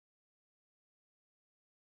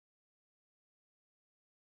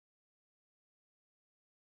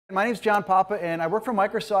My name is John Papa, and I work for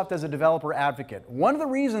Microsoft as a developer advocate. One of the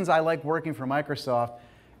reasons I like working for Microsoft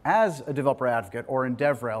as a developer advocate, or in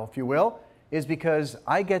DevRel, if you will, is because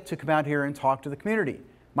I get to come out here and talk to the community.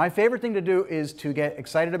 My favorite thing to do is to get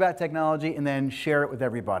excited about technology and then share it with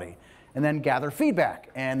everybody, and then gather feedback,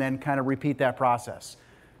 and then kind of repeat that process.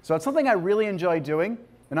 So it's something I really enjoy doing,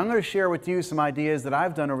 and I'm going to share with you some ideas that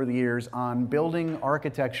I've done over the years on building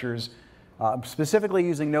architectures, specifically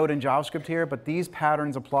using Node and JavaScript here, but these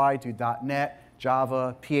patterns apply to .NET,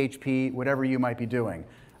 Java, PHP, whatever you might be doing.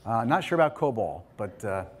 Not sure about COBOL,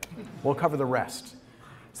 but we'll cover the rest.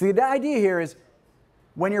 So the idea here is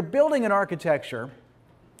when you're building an architecture,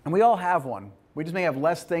 and we all have one, we just may have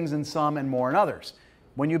less things in some and more in others.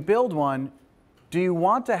 When you build one, do you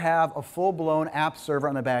want to have a full-blown app server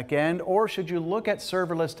on the back end, or should you look at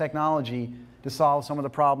serverless technology to solve some of the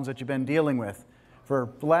problems that you've been dealing with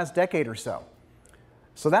for the last decade or so?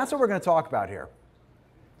 So that's what we're going to talk about here.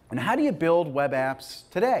 And how do you build web apps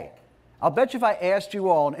today? I'll bet you if I asked you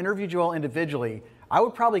all and interviewed you all individually, I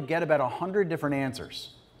would probably get about 100 different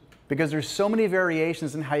answers, because there's so many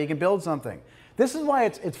variations in how you can build something. This is why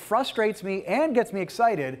it frustrates me and gets me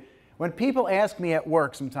excited when people ask me at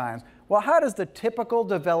work sometimes, well, how does the typical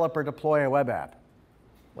developer deploy a web app?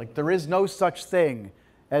 Like, there is no such thing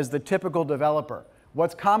as the typical developer.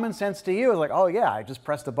 What's common sense to you is like, oh yeah, I just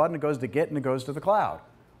press the button, it goes to Git, and it goes to the cloud.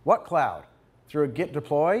 What cloud? Through a Git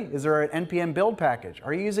deploy? Is there an NPM build package?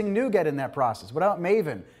 Are you using NuGet in that process? What about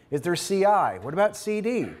Maven? Is there CI? What about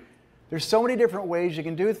CD? There's so many different ways you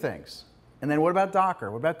can do things. And then what about Docker?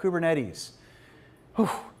 What about Kubernetes? Whew,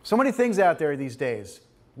 so many things out there these days.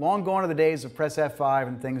 Long gone are the days of press F5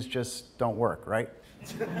 and things just don't work, right?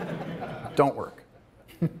 Don't work.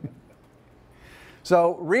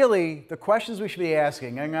 So really, the questions we should be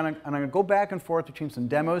asking, I'm going to go back and forth between some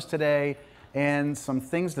demos today and some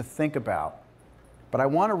things to think about. But I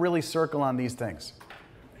want to really circle on these things.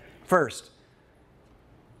 First,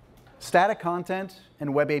 static content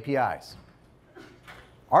and web APIs.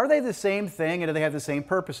 Are they the same thing, and do they have the same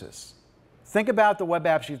purposes? Think about the web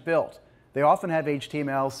apps you've built. They often have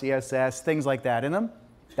HTML, CSS, things like that in them.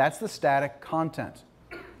 That's the static content.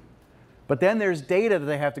 But then there's data that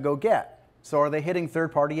they have to go get. So are they hitting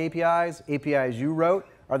third-party APIs, APIs you wrote?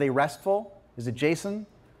 Are they RESTful? Is it JSON?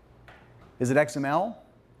 Is it XML?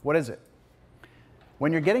 What is it?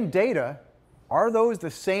 When you're getting data, are those the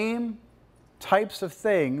same types of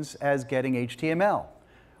things as getting HTML?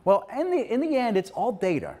 Well, in the end, it's all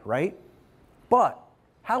data, right? But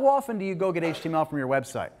how often do you go get HTML from your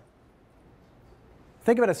website?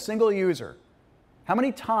 Think about a single user. How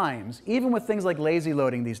many times, even with things like lazy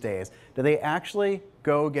loading these days, do they actually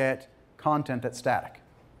go get content that's static?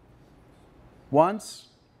 Once?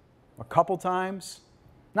 A couple times?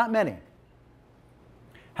 Not many.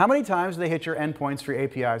 How many times do they hit your endpoints for your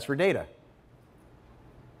APIs for data?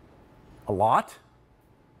 A lot?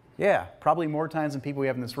 Yeah, probably more times than people we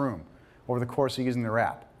have in this room over the course of using their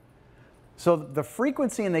app. So the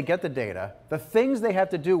frequency and they get the data, the things they have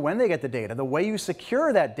to do when they get the data, the way you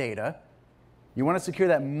secure that data, you want to secure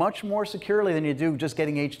that much more securely than you do just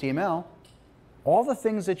getting HTML. All the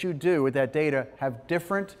things that you do with that data have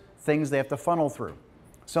different things they have to funnel through.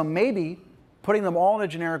 So maybe putting them all in a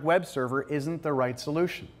generic web server isn't the right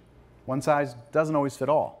solution. One size doesn't always fit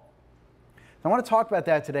all. I want to talk about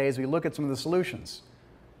that today as we look at some of the solutions.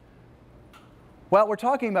 Well, we're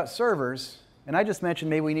talking about servers, and I just mentioned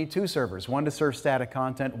maybe we need two servers, one to serve static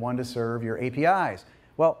content, one to serve your APIs.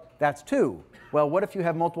 Well, that's two. Well, what if you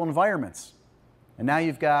have multiple environments? And now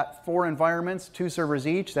you've got 4 environments, 2 servers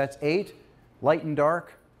each, that's 8. Light and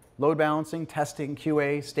dark, load balancing, testing,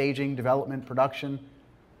 QA, staging, development, production.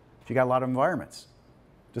 If you got a lot of environments.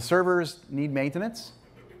 Do servers need maintenance?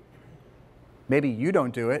 Maybe you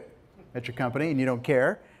don't do it at your company and you don't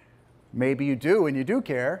care. Maybe you do and you do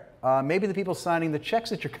care. Maybe the people signing the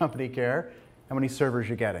checks at your company care how many servers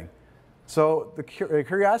you're getting. So the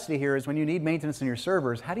curiosity here is when you need maintenance in your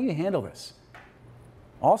servers, how do you handle this?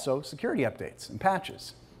 Also, security updates and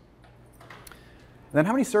patches. And then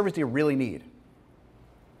how many servers do you really need?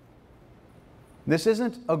 This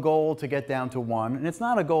isn't a goal to get down to 1, and it's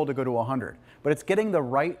not a goal to go to 100, but it's getting the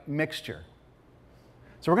right mixture.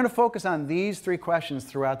 So we're going to focus on these 3 questions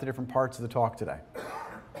throughout the different parts of the talk today.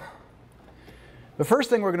 The first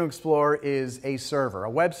thing we're going to explore is a server, a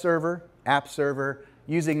web server, app server,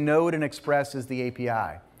 using Node and Express as the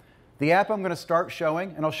API. The app I'm going to start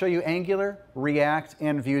showing, and I'll show you Angular, React,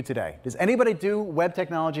 and Vue today. Does anybody do web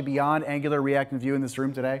technology beyond Angular, React, and Vue in this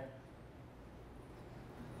room today?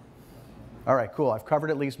 All right, cool. I've covered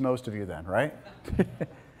at least most of you then, right?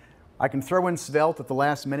 I can throw in Svelte at the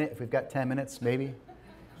last minute if we've got 10 minutes, maybe.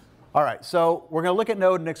 All right, so we're going to look at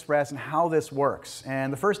Node and Express and how this works.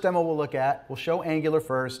 And the first demo we'll look at, we'll show Angular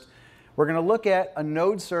first. We're going to look at a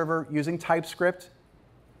Node server using TypeScript.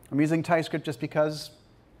 I'm using TypeScript just because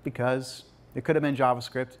it could have been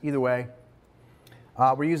JavaScript, either way.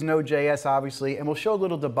 We're using Node.js, obviously, and we'll show a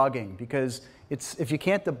little debugging because if you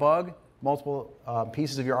can't debug multiple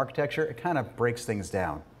pieces of your architecture, it kind of breaks things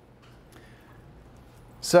down.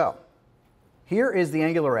 So here is the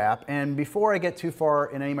Angular app, and before I get too far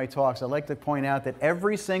in any of my talks, I'd like to point out that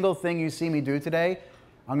every single thing you see me do today,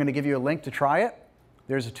 I'm going to give you a link to try it.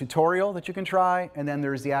 There's a tutorial that you can try, and then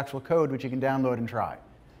there's the actual code which you can download and try.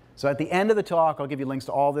 So at the end of the talk, I'll give you links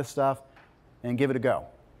to all this stuff and give it a go.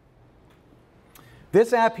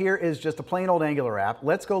 This app here is just a plain old Angular app.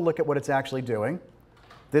 Let's go look at what it's actually doing.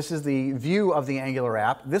 This is the view of the Angular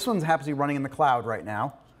app. This one happens to be running in the cloud right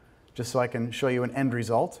now, just so I can show you an end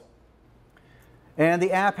result. And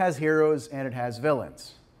the app has heroes and it has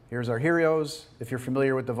villains. Here's our heroes. If you're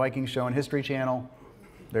familiar with the Viking show and History Channel,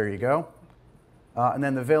 there you go. And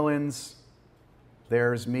then the villains,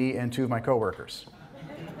 there's me and two of my coworkers.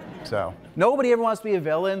 So nobody ever wants to be a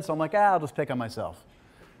villain, so I'm like, I'll just pick on myself.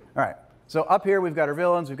 All right, so up here we've got our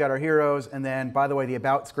villains, we've got our heroes, and then, by the way, the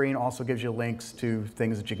About screen also gives you links to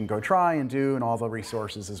things that you can go try and do and all the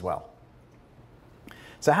resources as well.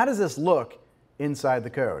 So how does this look inside the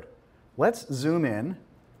code? Let's zoom in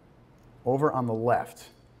over on the left,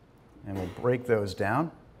 and we'll break those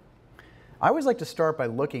down. I always like to start by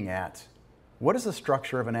looking at what does the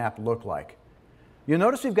structure of an app look like. You'll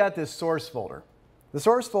notice we've got this source folder. The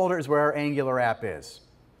source folder is where our Angular app is.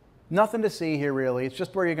 Nothing to see here really, it's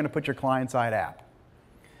just where you're going to put your client-side app.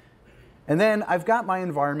 And then I've got my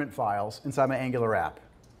environment files inside my Angular app.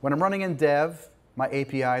 When I'm running in dev, my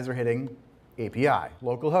APIs are hitting API,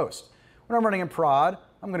 localhost. When I'm running in prod,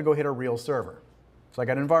 I'm going to go hit a real server. So I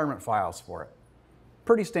got environment files for it.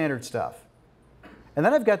 Pretty standard stuff. And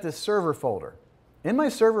then I've got this server folder. In my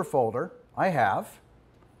server folder, I have,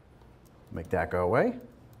 make that go away,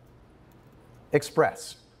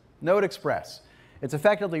 Express, Node Express. It's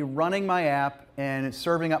effectively running my app and it's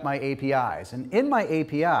serving up my APIs. And in my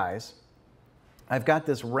APIs, I've got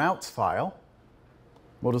this routes file.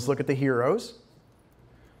 We'll just look at the heroes.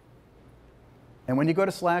 And when you go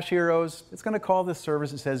to /heroes, it's going to call this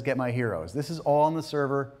service that says get my heroes. This is all on the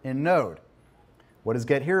server in Node. What does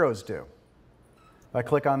get heroes do? If I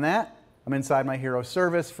click on that, I'm inside my hero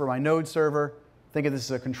service for my Node server. Think of this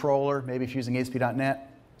as a controller, maybe if you're using ASP.NET.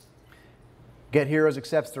 Get heroes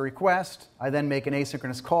accepts the request. I then make an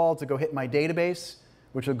asynchronous call to go hit my database,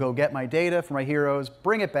 which will go get my data for my heroes,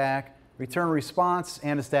 bring it back, return a response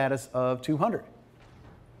and a status of 200.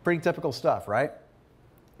 Pretty typical stuff, right?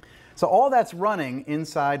 So all that's running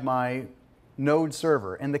inside my Node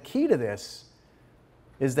server. And the key to this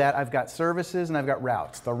is that I've got services and I've got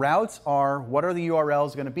routes. The routes are what are the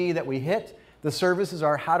URLs going to be that we hit. The services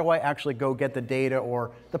are how do I actually go get the data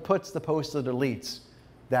or the puts, the posts, the deletes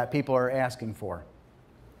that people are asking for.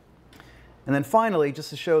 And then finally, just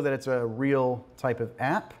to show that it's a real type of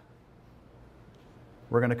app,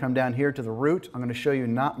 we're going to come down here to the root. I'm going to show you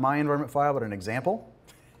not my environment file, but an example.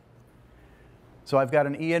 So I've got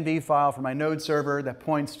an env file for my Node server that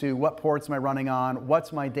points to what ports am I running on,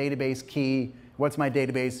 what's my database key, what's my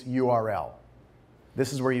database URL.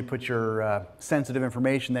 This is where you put your sensitive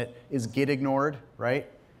information that is Git ignored, right?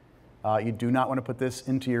 You do not want to put this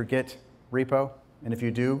into your Git repo. And if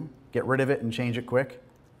you do, get rid of it and change it quick.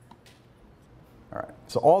 All right,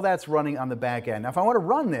 so all that's running on the back end. Now, if I want to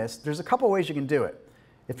run this, there's a couple ways you can do it.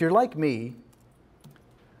 If you're like me,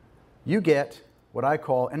 you get what I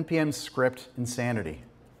call NPM script insanity.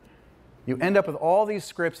 You end up with all these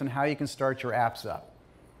scripts and how you can start your apps up.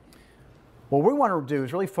 What we want to do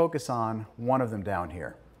is really focus on one of them down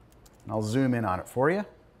here. And I'll zoom in on it for you.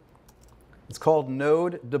 It's called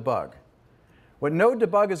Node Debug. What Node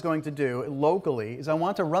Debug is going to do locally is I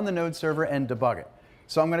want to run the Node server and debug it.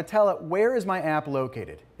 So I'm going to tell it where is my app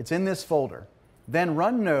located. It's in this folder. Then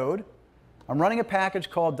run Node. I'm running a package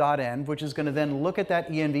called .env, which is going to then look at that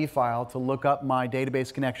env file to look up my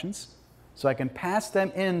database connections so I can pass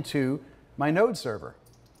them into my Node server.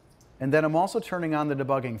 And then I'm also turning on the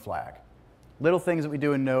debugging flag. Little things that we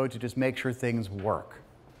do in Node to just make sure things work.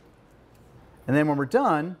 And then when we're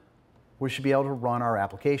done, we should be able to run our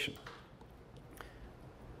application.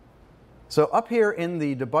 So up here in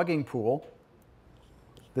the debugging pool,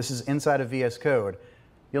 this is inside of VS Code,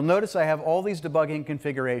 you'll notice I have all these debugging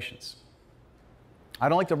configurations. I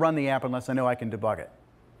don't like to run the app unless I know I can debug it.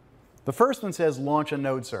 The first one says launch a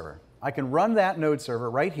Node server. I can run that Node server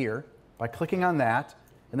right here by clicking on that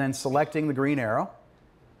and then selecting the green arrow.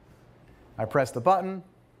 I press the button,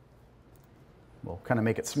 We'll kind of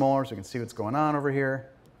make it smaller so we can see what's going on over here.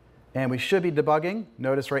 And we should be debugging.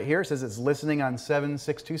 Notice right here it says it's listening on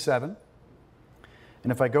 7627.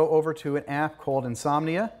 And if I go over to an app called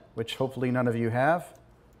Insomnia, which hopefully none of you have,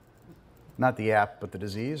 not the app, but the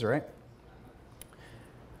disease, right?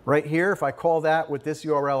 Right here, if I call that with this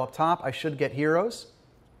URL up top, I should get heroes.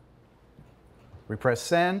 We press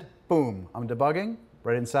send, boom, I'm debugging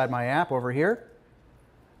right inside my app over here.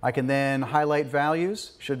 I can then highlight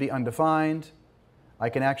values, should be undefined. I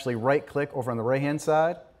can actually right-click over on the right-hand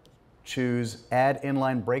side, choose Add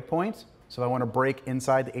Inline Breakpoint. So if I want to break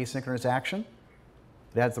inside the asynchronous action,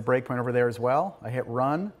 it adds the breakpoint over there as well. I hit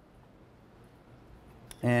Run,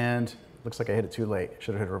 and looks like I hit it too late.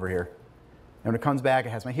 Should have hit it over here. And when it comes back, it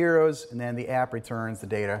has my heroes, and then the app returns the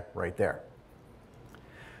data right there.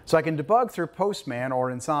 So I can debug through Postman or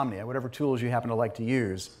Insomnia, whatever tools you happen to like to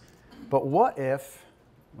use. But what if,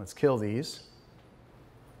 let's kill these.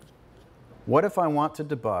 What if I want to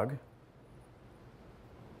debug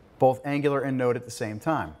both Angular and Node at the same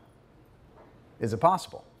time? Is it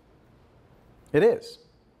possible? It is.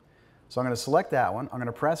 So I'm going to select that one. I'm going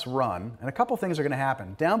to press Run, and a couple things are going to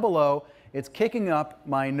happen. Down below, it's kicking up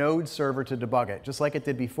my Node server to debug it, just like it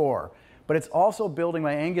did before. But it's also building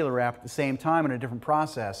my Angular app at the same time in a different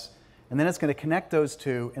process. And then it's going to connect those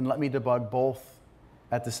two and let me debug both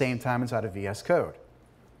at the same time inside of VS Code.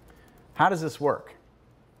 How does this work?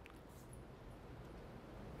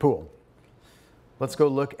 Cool. Let's go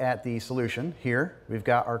look at the solution here. We've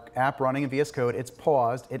got our app running in VS Code. It's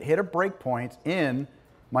paused. It hit a breakpoint in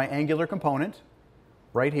my Angular component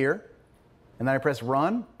right here. And then I press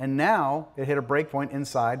Run, and now it hit a breakpoint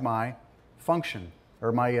inside my function,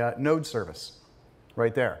 or my Node service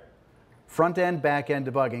right there. Front-end, back-end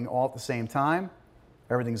debugging all at the same time.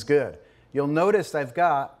 Everything's good. You'll notice I've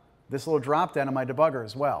got this little drop-down on my debugger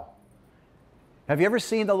as well. Have you ever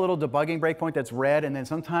seen the little debugging breakpoint that's red and then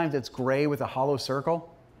sometimes it's gray with a hollow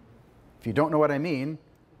circle? If you don't know what I mean,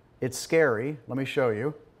 it's scary. Let me show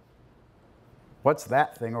you. What's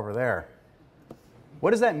that thing over there?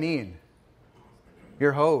 What does that mean?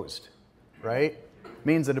 You're hosed, right? It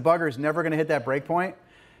means the debugger is never going to hit that breakpoint.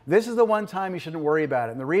 This is the one time you shouldn't worry about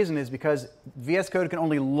it. And the reason is because VS Code can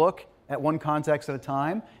only look at one context at a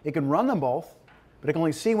time. It can run them both, but it can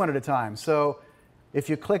only see one at a time. So if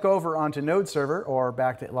you click over onto Node Server or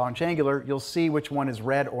back to Launch Angular, you'll see which one is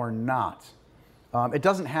red or not. It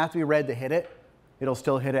doesn't have to be red to hit it. It'll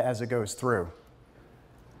still hit it as it goes through.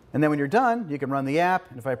 And then when you're done, you can run the app.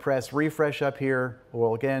 And if I press refresh up here,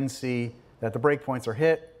 we'll again see that the breakpoints are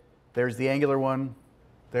hit. There's the Angular one.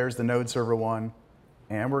 There's the Node Server one.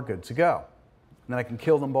 And we're good to go. And then I can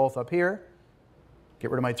kill them both up here,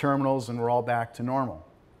 get rid of my terminals, and we're all back to normal.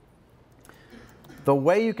 The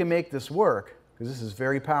way you can make this work, because this is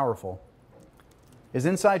very powerful, is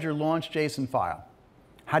inside your launch.json file.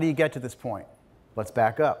 How do you get to this point? Let's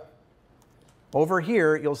back up. Over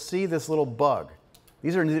here, you'll see this little bug.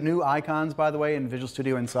 These are new icons, by the way, in Visual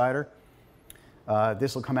Studio Insider.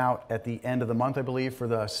 This will come out at the end of the month, I believe, for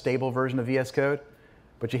the stable version of VS Code.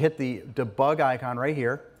 But you hit the debug icon right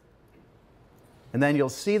here, and then you'll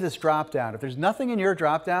see this drop-down. If there's nothing in your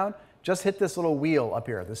drop-down, just hit this little wheel up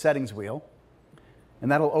here, the settings wheel,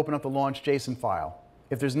 and that'll open up the launch.json file.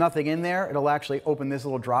 If there's nothing in there, it'll actually open this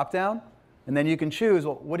little drop-down, and then you can choose,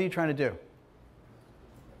 well, what are you trying to do?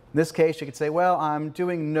 In this case, you could say, well, I'm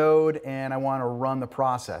doing Node, and I want to run the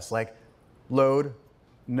process, like load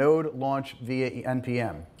Node launch via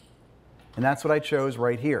NPM. And that's what I chose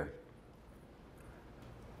right here.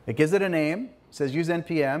 It gives it a name, says use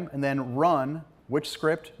NPM, and then run which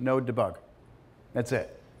script, Node debug. That's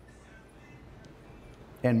it.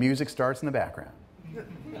 And music starts in the background.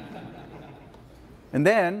 And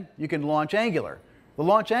then you can launch Angular. The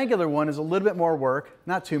launch Angular one is a little bit more work,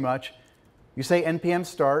 not too much. You say npm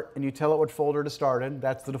start, and you tell it what folder to start in.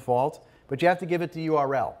 That's the default. But you have to give it the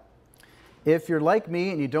URL. If you're like me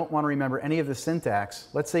and you don't want to remember any of the syntax,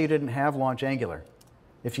 let's say you didn't have launch Angular.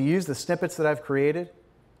 If you use the snippets that I've created,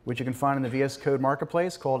 which you can find in the VS Code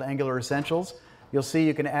Marketplace called Angular Essentials, you'll see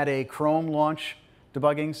you can add a Chrome launch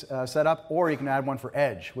debugging setup, or you can add one for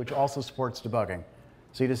Edge, which also supports debugging.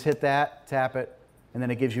 So you just hit that, tap it, and then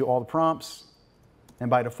it gives you all the prompts. And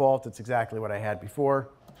by default, it's exactly what I had before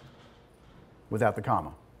without the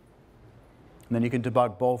comma. And then you can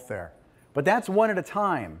debug both there. But that's one at a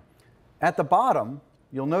time. At the bottom,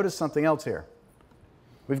 you'll notice something else here.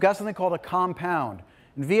 We've got something called a compound.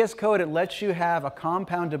 In VS Code, it lets you have a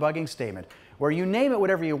compound debugging statement where you name it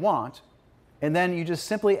whatever you want, and then you just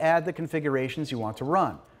simply add the configurations you want to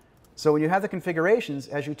run. So when you have the configurations,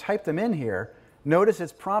 as you type them in here, notice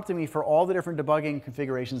it's prompting me for all the different debugging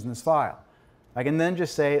configurations in this file. I can then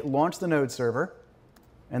just say launch the node server,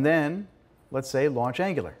 and then let's say launch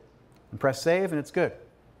Angular, and press save, and it's good.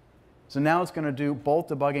 So now it's going to do both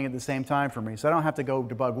debugging at the same time for me. So I don't have to go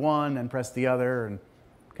debug one and press the other and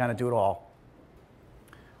kind of do it all.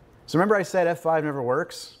 So remember I said F5 never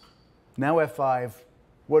works? Now F5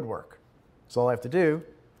 would work. So all I have to do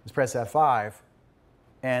is press F5,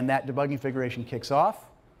 and that debug configuration kicks off.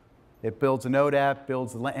 It builds a Node app,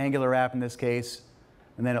 builds the Angular app in this case,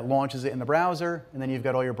 and then it launches it in the browser, and then you've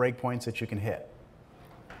got all your breakpoints that you can hit.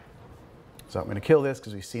 So I'm going to kill this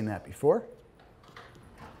because we've seen that before.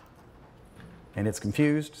 And it's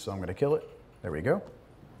confused, so I'm going to kill it. There we go.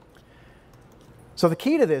 So the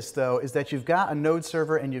key to this, though, is that you've got a Node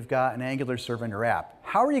server and you've got an Angular server in your app.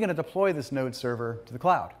 How are you going to deploy this Node server to the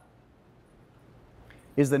cloud?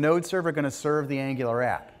 Is the Node server going to serve the Angular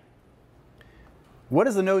app? What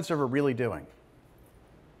is the Node server really doing?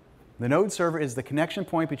 The Node server is the connection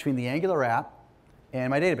point between the Angular app and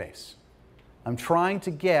my database. I'm trying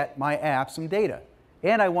to get my app some data,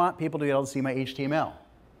 and I want people to be able to see my HTML.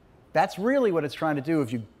 That's really what it's trying to do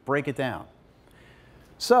if you break it down.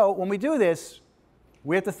 So when we do this,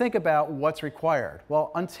 we have to think about what's required.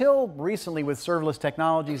 Well, until recently with serverless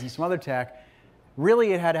technologies and some other tech,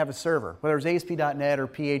 really it had to have a server, whether it was ASP.NET or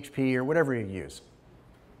PHP or whatever you use.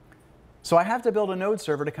 So I have to build a Node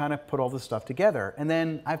server to kind of put all this stuff together. And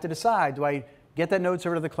then I have to decide, do I get that Node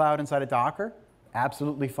server to the cloud inside of Docker?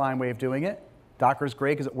 Absolutely fine way of doing it. Docker is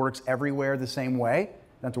great because it works everywhere the same way. You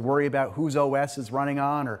don't have to worry about whose OS is running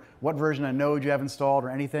on or what version of Node you have installed or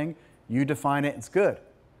anything. You define it, it's good.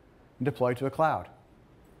 And deploy to a cloud.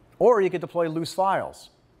 Or you could deploy loose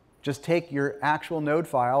files. Just take your actual Node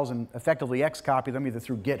files and effectively X-copy them either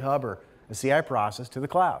through GitHub or a CI process to the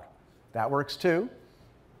cloud. That works too.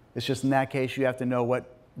 It's just in that case you have to know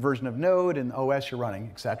what version of Node and OS you're running,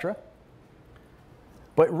 etc.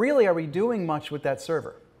 But really, are we doing much with that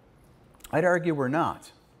server? I'd argue we're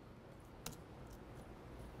not.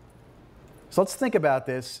 So let's think about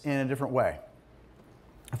this in a different way.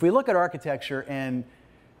 If we look at architecture in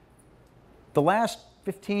the last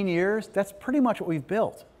 15 years, that's pretty much what we've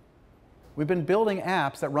built. We've been building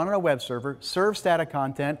apps that run on a web server, serve static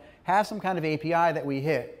content, have some kind of API that we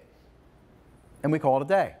hit, and we call it a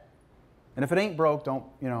day. And if it ain't broke, don't,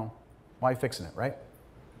 why fixing it, right?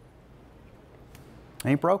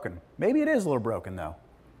 Ain't broken. Maybe it is a little broken, though.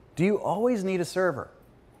 Do you always need a server?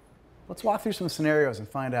 Let's walk through some scenarios and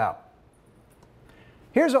find out.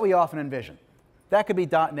 Here's what we often envision. That could be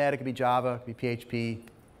 .NET, it could be Java, it could be PHP,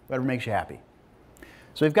 whatever makes you happy.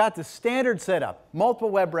 So we've got the standard setup, multiple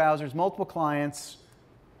web browsers, multiple clients,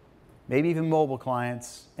 maybe even mobile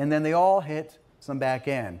clients, and then they all hit some back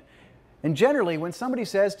end. And generally, when somebody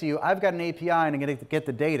says to you, I've got an API and I'm going to get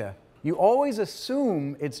the data, you always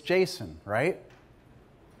assume it's JSON, right?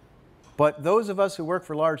 But those of us who work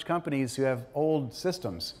for large companies who have old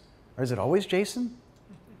systems, is it always JSON?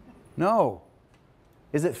 No.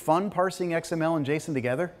 Is it fun parsing XML and JSON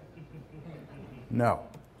together? No.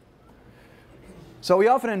 So we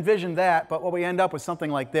often envision that, but what we end up with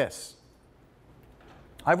something like this.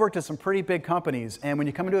 I've worked at some pretty big companies, and when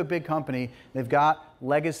you come into a big company, they've got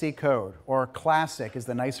legacy code, or classic is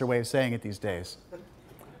the nicer way of saying it these days.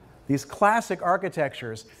 These classic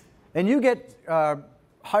architectures, and you get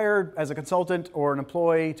hired as a consultant or an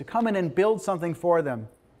employee to come in and build something for them.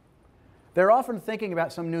 They're often thinking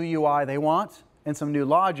about some new UI they want and some new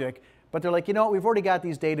logic, but they're like, you know what, we've already got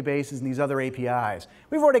these databases and these other APIs.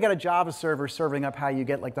 We've already got a Java server serving up how you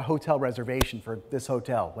get like the hotel reservation for this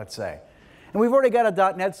hotel, let's say. And we've already got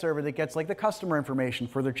a .NET server that gets like the customer information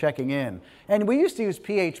for their checking in. And we used to use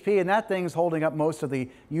PHP, and that thing's holding up most of the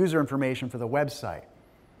user information for the website.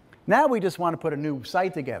 Now we just want to put a new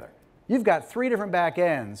site together. You've got 3 different back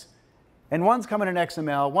ends, and one's coming in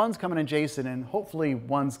XML, one's coming in JSON, and hopefully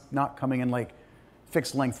one's not coming in like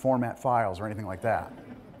fixed length format files or anything like that.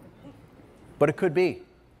 But it could be.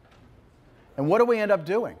 And what do we end up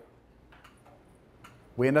doing?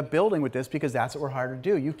 We end up building with this because that's what we're hired to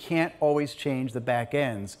do. You can't always change the back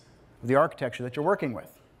ends of the architecture that you're working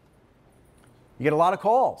with. You get a lot of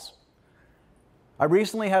calls. I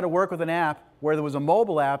recently had to work with an app where there was a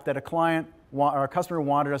mobile app that a client or a customer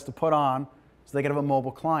wanted us to put on so they could have a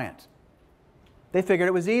mobile client. They figured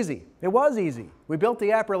it was easy. It was easy. We built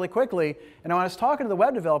the app really quickly, and when I was talking to the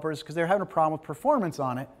web developers because they were having a problem with performance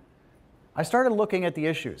on it, I started looking at the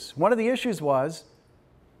issues. One of the issues was,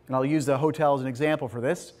 and I'll use the hotel as an example for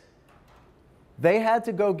this, they had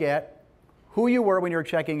to go get who you were when you were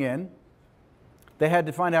checking in. They had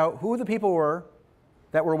to find out who the people were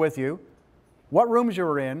that were with you, what rooms you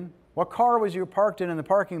were in, what car was you parked in the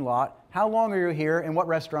parking lot, how long are you here, and what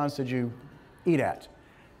restaurants did you eat at.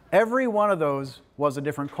 Every one of those was a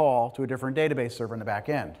different call to a different database server in the back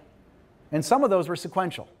end. And some of those were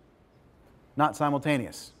sequential, not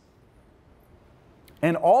simultaneous.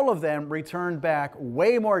 And all of them returned back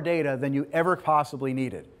way more data than you ever possibly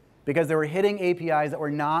needed, because they were hitting APIs that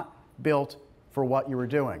were not built for what you were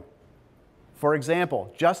doing. For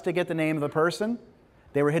example, just to get the name of the person,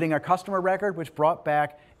 they were hitting a customer record, which brought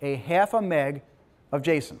back a 0.5 meg of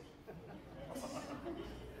JSON.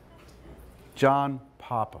 John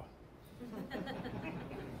Papa.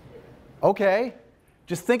 Okay,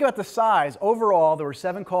 just think about the size. Overall, there were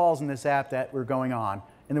 7 calls in this app that were going on,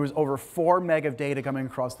 and there was over 4 meg of data coming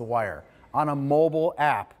across the wire on a mobile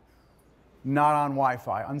app, not on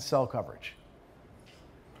Wi-Fi, on cell coverage.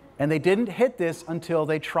 And they didn't hit this until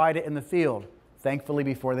they tried it in the field, thankfully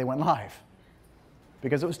before they went live,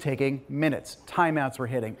 because it was taking minutes. Timeouts were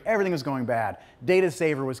hitting. Everything was going bad. Data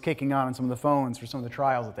saver was kicking on some of the phones for some of the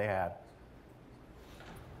trials that they had.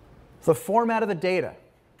 The format of the data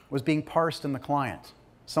was being parsed in the client.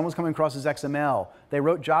 Someone's coming across as XML. They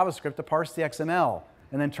wrote JavaScript to parse the XML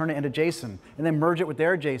and then turn it into JSON, and then merge it with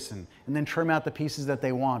their JSON, and then trim out the pieces that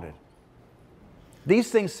they wanted.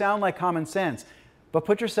 These things sound like common sense, but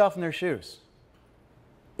put yourself in their shoes.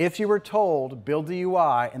 If you were told, build the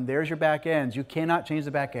UI, and there's your back ends, you cannot change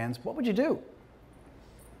the back ends, what would you do?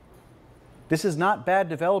 This is not bad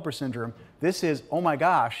developer syndrome. This is, oh my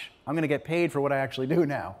gosh, I'm going to get paid for what I actually do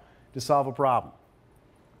now to solve a problem.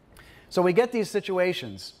 So we get these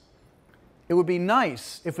situations. It would be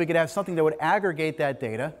nice if we could have something that would aggregate that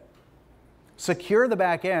data, secure the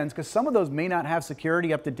back ends, because some of those may not have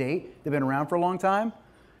security up to date. They've been around for a long time.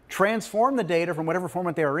 Transform the data from whatever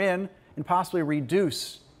format they are in, and possibly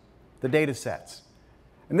reduce the data sets.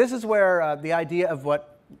 And this is where the idea of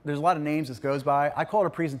there's a lot of names this goes by. I call it a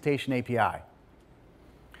presentation API.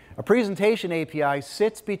 A presentation API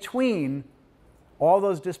sits between all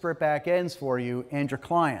those disparate back ends for you and your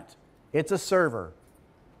client. It's a server.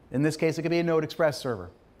 In this case, it could be a Node Express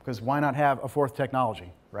server, because why not have a fourth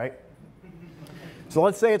technology, right? So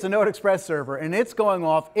let's say it's a Node Express server, and it's going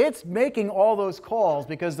off. It's making all those calls,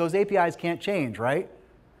 because those APIs can't change, right?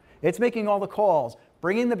 It's making all the calls,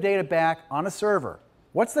 bringing the data back on a server.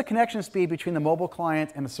 What's the connection speed between the mobile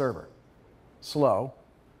client and the server? Slow.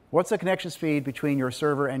 What's the connection speed between your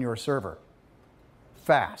server and your server?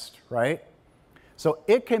 Fast, right? So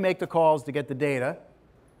it can make the calls to get the data.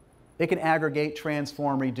 It can aggregate,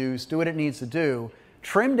 transform, reduce, do what it needs to do,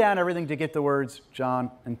 trim down everything to get the words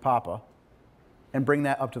John and Papa, and bring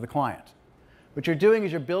that up to the client. What you're doing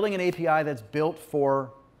is you're building an API that's built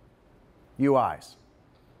for UIs.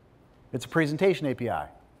 It's a presentation API.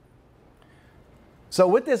 So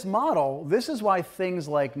with this model, this is why things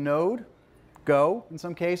like Node, Go in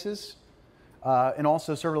some cases, and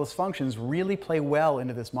also serverless functions really play well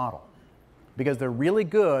into this model, because they're really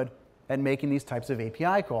good at making these types of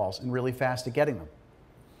API calls and really fast at getting them.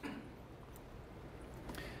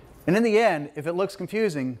 And in the end, if it looks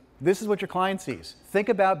confusing, this is what your client sees. Think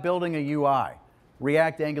about building a UI.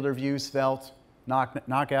 React, Angular, Vue, Svelte,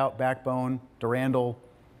 Knockout, Backbone, Durandal,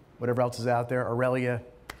 whatever else is out there, Aurelia,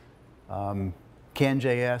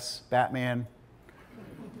 CanJS, Batman.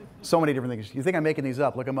 So many different things. You think I'm making these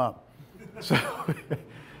up, look them up. So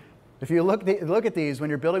if you look at these, when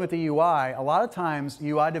you're building with the UI, a lot of times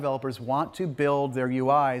UI developers want to build their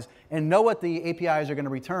UIs and know what the APIs are going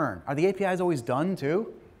to return. Are the APIs always done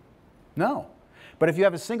too? No. But if you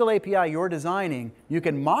have a single API you're designing, you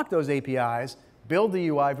can mock those APIs, build the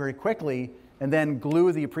UI very quickly, and then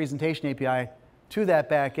glue the presentation API to that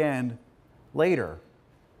back end later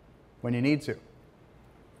when you need to.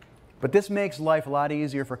 But this makes life a lot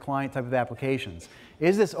easier for client type of applications.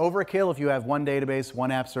 Is this overkill if you have one database,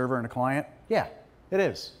 one app server, and a client? Yeah, it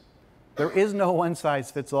is. There is no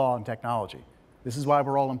one-size-fits-all in technology. This is why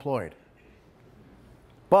we're all employed.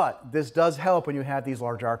 But this does help when you have these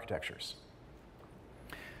large architectures.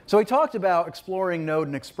 So we talked about exploring Node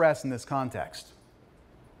and Express in this context.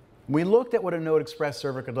 We looked at what a Node Express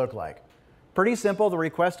server could look like. Pretty simple. The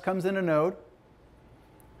request comes in a Node.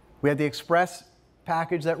 We have the Express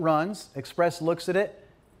package that runs. Express looks at it,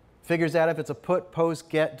 figures out if it's a put, post,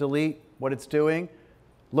 get, delete, what it's doing,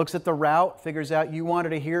 looks at the route, figures out you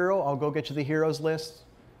wanted a hero, I'll go get you the heroes list,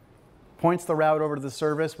 points the route over to the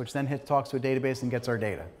service, which then talks to a database and gets our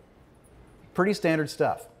data. Pretty standard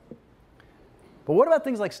stuff. But what about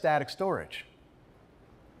things like static storage?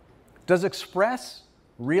 Does Express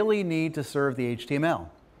really need to serve the HTML?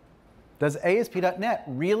 Does ASP.NET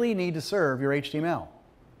really need to serve your HTML?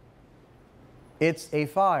 It's a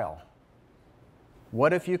file.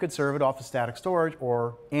 What if you could serve it off of static storage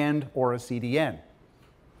or a CDN?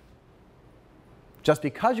 Just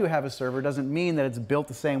because you have a server doesn't mean that it's built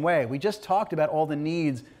the same way. We just talked about all the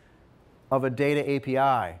needs of a data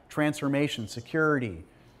API, transformation, security,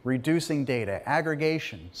 reducing data,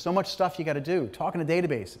 aggregation, so much stuff you got to do, talking to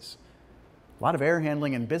databases. A lot of error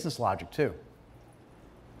handling and business logic too.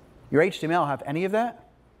 Your HTML have any of that?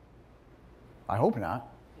 I hope not.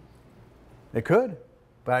 It could,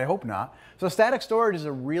 but I hope not. So static storage is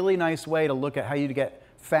a really nice way to look at how you get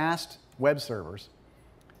fast web servers.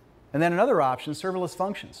 And then another option, serverless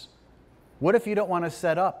functions. What if you don't want to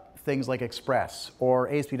set up things like Express or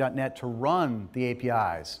ASP.NET to run the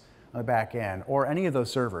APIs on the back end or any of those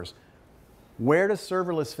servers? Where does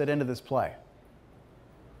serverless fit into this play?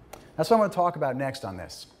 That's what I'm going to talk about next on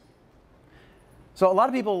this. So a lot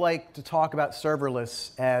of people like to talk about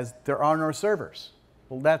serverless as there are no servers.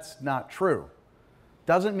 Well, that's not true.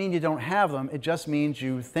 Doesn't mean you don't have them, it just means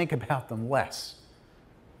you think about them less.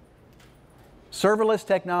 Serverless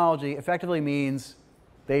technology effectively means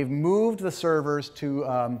they've moved the servers to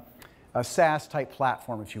a SaaS-type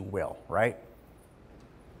platform, if you will, right?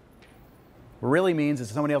 What it really means is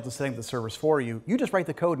somebody else is setting up the servers for you. You just write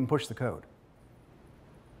the code and push the code.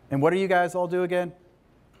 And what do you guys all do again?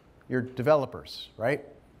 You're developers, right?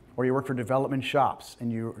 Or you work for development shops,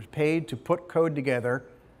 and you're paid to put code together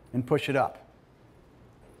and push it up.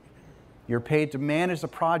 You're paid to manage the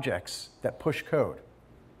projects that push code.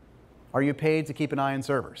 Are you paid to keep an eye on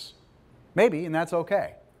servers? Maybe, and that's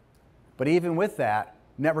okay. But even with that,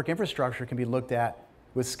 network infrastructure can be looked at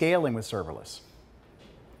with scaling with serverless.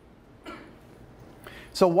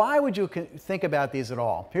 So why would you think about these at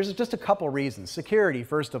all? Here's just a couple reasons. Security,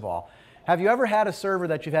 first of all. Have you ever had a server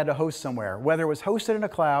that you've had to host somewhere, whether it was hosted in a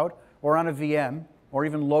cloud or on a VM or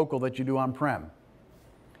even local that you do on-prem?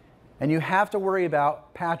 And you have to worry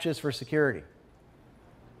about patches for security.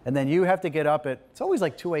 And then you have to get up at, it's always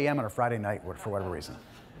like 2 a.m. on a Friday night for whatever reason.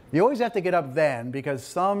 You always have to get up then because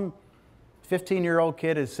some 15-year-old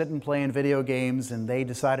kid is sitting playing video games and they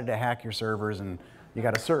decided to hack your servers and you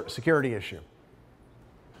got a security issue.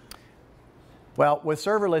 Well, with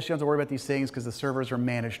serverless, you don't have to worry about these things because the servers are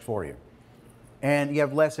managed for you. And you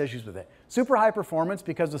have less issues with it. Super high performance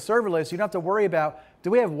because with serverless, you don't have to worry about, do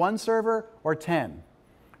we have one server or 10?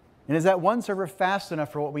 And is that one server fast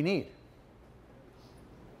enough for what we need?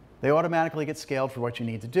 They automatically get scaled for what you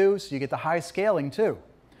need to do, so you get the high scaling too.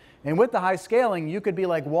 And with the high scaling, you could be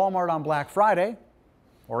like Walmart on Black Friday,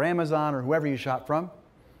 or Amazon, or whoever you shop from,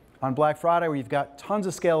 on Black Friday where you've got tons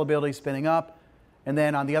of scalability spinning up, and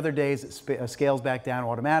then on the other days it scales back down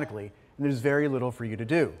automatically, and there's very little for you to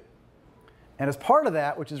do. And as part of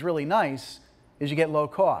that, which is really nice, is you get low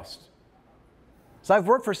cost. So I've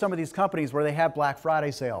worked for some of these companies where they have Black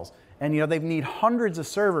Friday sales, and they need hundreds of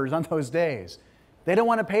servers on those days. They don't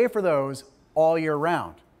want to pay for those all year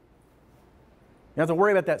round. You don't have to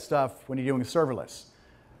worry about that stuff when you're doing serverless.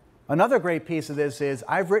 Another great piece of this is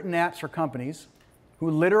I've written apps for companies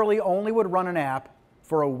who literally only would run an app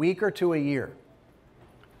for a week or two a year.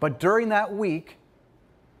 But during that week,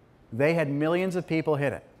 they had millions of people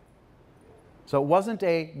hit it. So it wasn't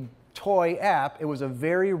a toy app, it was a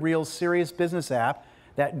very real serious business app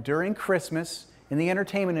that during Christmas in the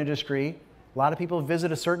entertainment industry, a lot of people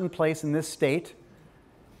visit a certain place in this state,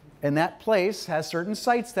 and that place has certain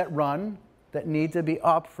sites that run that need to be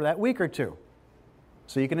up for that week or two.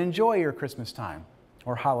 So you can enjoy your Christmas time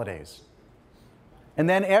or holidays. And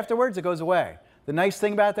then afterwards, it goes away. The nice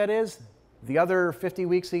thing about that is the other 50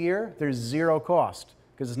 weeks a year, there's zero cost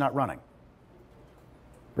because it's not running.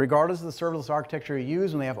 Regardless of the serverless architecture you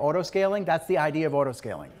use, when they have auto-scaling, that's the idea of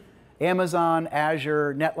auto-scaling. Amazon,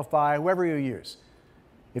 Azure, Netlify, whoever you use.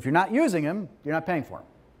 If you're not using them, you're not paying for them.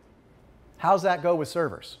 How's that go with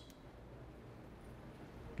servers?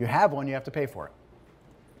 If you have one, you have to pay for it.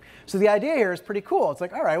 So the idea here is pretty cool. It's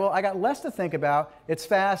like, all right, well, I got less to think about. It's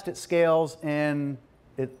fast, it scales, and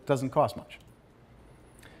it doesn't cost much.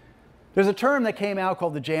 There's a term that came out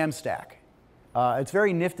called the Jamstack. It's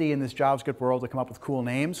very nifty in this JavaScript world to come up with cool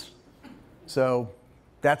names. So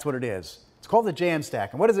that's what it is. It's called the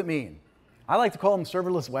Jamstack. And what does it mean? I like to call them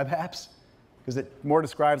serverless web apps because it more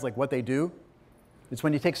describes like what they do. It's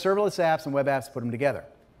when you take serverless apps and web apps and put them together.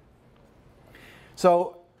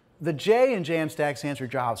 So the J in Jamstack stands for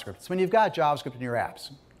JavaScript. It's when you've got JavaScript in your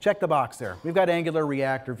apps. Check the box there. We've got Angular,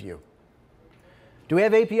 React, or Vue. Do we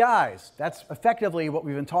have APIs? That's effectively what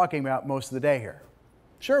we've been talking about most of the day here.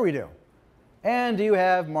 Sure we do. And do you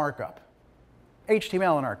have markup?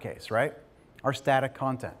 HTML in our case, right? Our static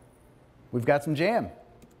content. We've got some Jam.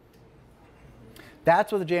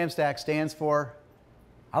 That's what the Jamstack stands for.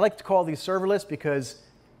 I like to call these serverless because,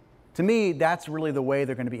 to me, that's really the way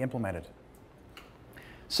they're going to be implemented.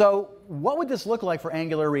 So what would this look like for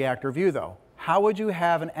Angular, React, or Vue, though? how would you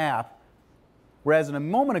have an app, whereas in a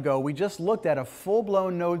moment ago, we just looked at a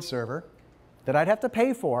full-blown node server that I'd have to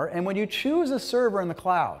pay for, and when you choose a server in the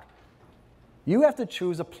cloud, you have to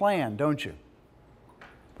choose a plan, don't you?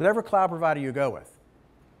 Whatever cloud provider you go with.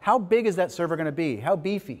 How big is that server going to be? How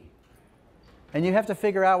beefy? And you have to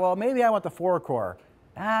figure out, well, maybe I want the 4-core.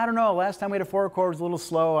 I don't know, last time we had a 4-core was a little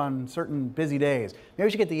slow on certain busy days. Maybe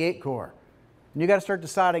we should get the 8-core. And you got to start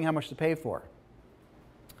deciding how much to pay for.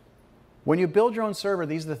 When you build your own server,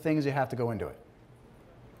 these are the things you have to go into it.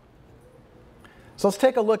 So let's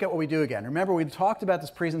take a look at what we do again. Remember, we talked about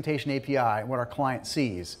this presentation API and what our client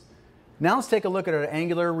sees. Now let's take a look at our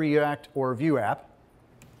Angular, React, or Vue app.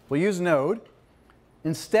 We'll use Node.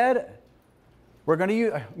 Instead, we're going to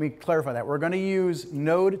use, let me clarify that. We're going to use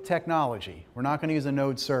Node technology. We're not going to use a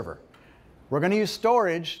Node server. We're going to use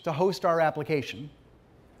storage to host our application.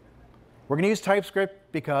 We're going to use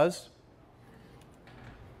TypeScript because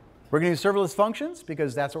we're going to use serverless functions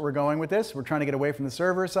because that's what we're going with this. We're trying to get away from the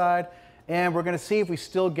server side. And we're going to see if we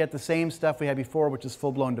still get the same stuff we had before, which is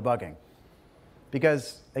full-blown debugging.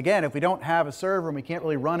 Because, again, if we don't have a server and we can't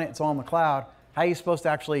really run it, it's all in the cloud, how are you supposed to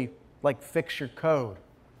actually fix your code?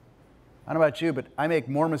 I don't know about you, but I make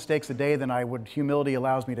more mistakes a day than humility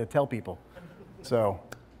allows me to tell people. So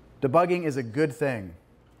debugging is a good thing.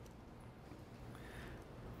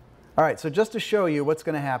 All right, so just to show you what's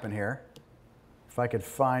going to happen here, if I could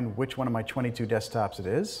find which one of my 22 desktops it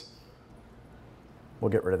is,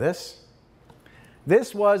 we'll get rid of this.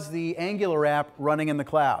 This was the Angular app running in the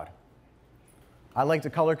cloud. I like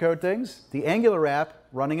to color code things. The Angular app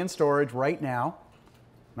running in storage right now.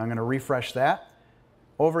 I'm going to refresh that.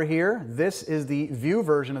 Over here, this is the Vue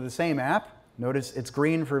version of the same app. Notice it's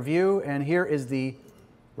green for Vue, and here is the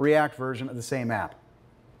React version of the same app.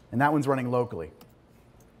 And that one's running locally,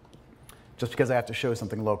 just because I have to show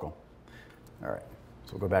something local. All right,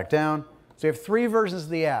 so we'll go back down. So you have 3 versions of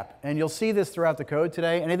the app, and you'll see this throughout the code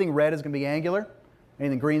today. Anything red is going to be Angular.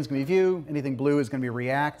 Anything green is going to be Vue. Anything blue is going to be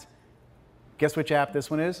React. Guess which app this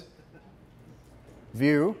one is?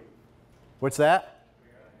 Vue. What's that?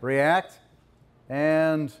 React.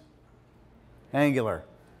 And Angular.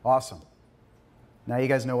 Awesome. Now you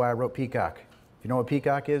guys know why I wrote Peacock. If you know what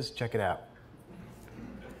Peacock is, check it out.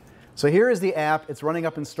 So here is the app. It's running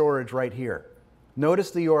up in storage right here. Notice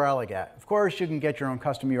the URL I get. Of course, you can get your own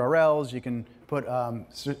custom URLs. You can put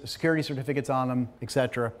security certificates on them,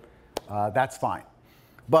 etc. That's fine.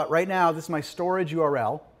 But right now, this is my storage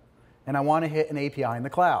URL, and I want to hit an API in the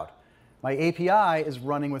cloud. My API is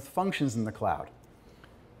running with functions in the cloud.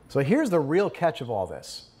 So here's the real catch of all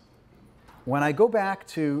this. When I go back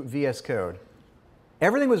to VS Code,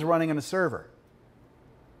 everything was running on a server.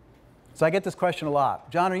 So I get this question a lot.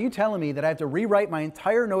 John, are you telling me that I have to rewrite my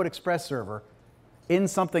entire Node Express server in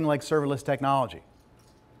something like serverless technology?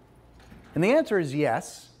 And the answer is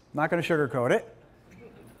yes. I'm not going to sugarcoat it.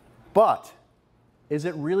 But is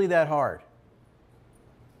it really that hard?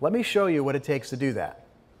 Let me show you what it takes to do that.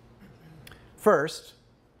 First,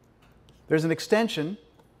 there's an extension.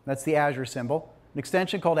 That's the Azure symbol. An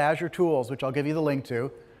extension called Azure Tools, which I'll give you the link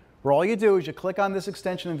to, where all you do is you click on this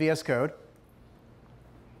extension in VS Code,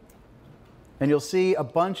 and you'll see a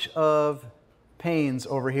bunch of panes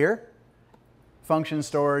over here. Function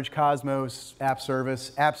storage, Cosmos, app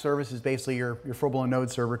service. App service is basically your full-blown node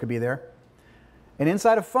server could be there. And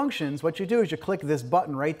inside of functions, what you do is you click this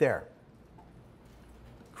button right there.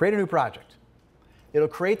 Create a new project. It'll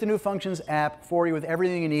create the new functions app for you with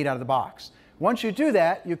everything you need out of the box. Once you do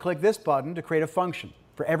that, you click this button to create a function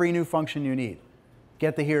for every new function you need.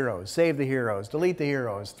 Get the heroes, save the heroes, delete the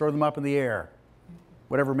heroes, throw them up in the air,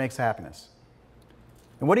 whatever makes happiness.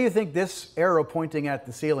 And what do you think this arrow pointing at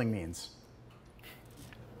the ceiling means?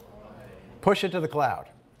 Push it to the cloud.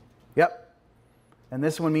 Yep. And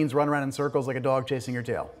this one means run around in circles like a dog chasing your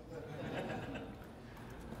tail.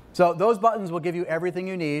 So those buttons will give you everything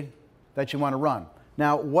you need that you want to run.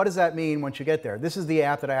 Now, what does that mean once you get there? This is the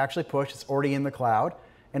app that I actually pushed. It's already in the cloud.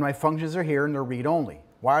 And my functions are here, and they're read-only.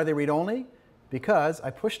 Why are they read-only? Because I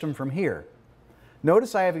pushed them from here.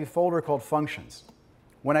 Notice I have a folder called Functions.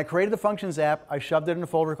 When I created the Functions app, I shoved it in a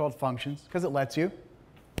folder called Functions, because it lets you.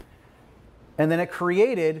 And then it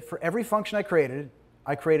created, for every function I created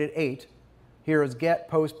 8. Here is get,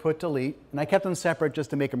 post, put, delete. And I kept them separate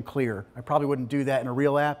just to make them clear. I probably wouldn't do that in a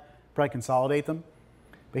real app. Probably consolidate them.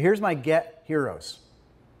 But here's my get heroes.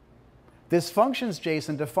 This functions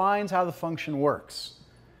JSON defines how the function works.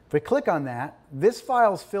 If we click on that, this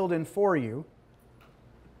file is filled in for you,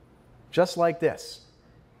 just like this.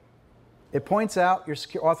 It points out your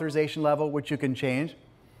authorization level, which you can change.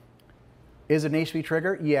 Is it an HTTP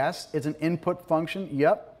trigger? Yes. It's an input function?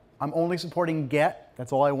 Yep. I'm only supporting get.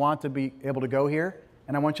 That's all I want to be able to go here.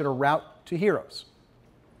 And I want you to route to heroes.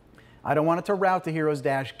 I don't want it to route to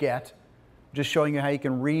heroes-get, just showing you how you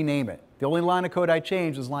can rename it. The only line of code I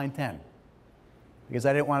changed was line 10, because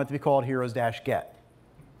I didn't want it to be called heroes-get.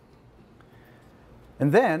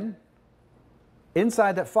 And then,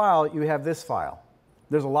 inside that file, you have this file.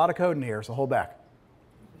 There's a lot of code in here, so hold back.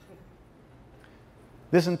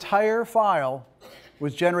 This entire file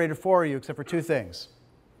was generated for you except for two things.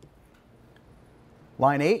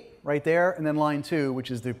 Line 8, right there, and then line 2, which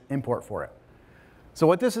is the import for it. So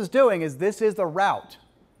what this is doing is this is the route.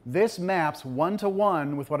 This maps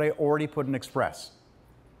one-to-one with what I already put in Express.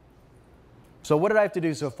 So what did I have to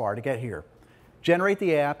do so far to get here? Generate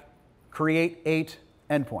the app, create 8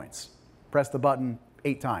 endpoints. Press the button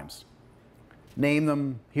 8 times. Name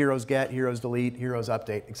them heroes get, heroes delete, heroes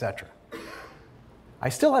update, etc. I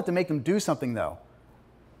still have to make them do something, though.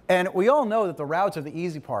 And we all know that the routes are the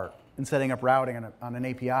easy part in setting up routing on an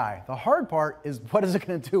API. The hard part is what is it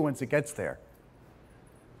going to do once it gets there?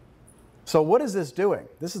 So what is this doing?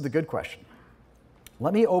 This is the good question.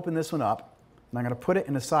 Let me open this one up, and I'm going to put it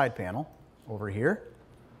in a side panel over here.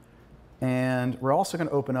 And we're also going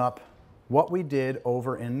to open up what we did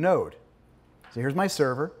over in Node. So here's my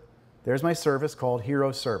server. There's my service called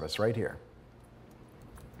Hero Service right here.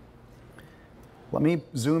 Let me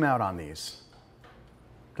zoom out on these.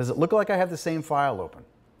 Does it look like I have the same file open?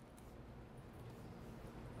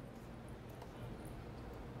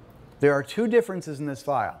 There are 2 differences in this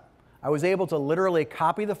file. I was able to literally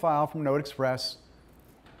copy the file from Node Express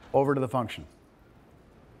over to the function.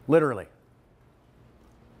 Literally.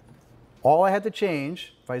 All I had to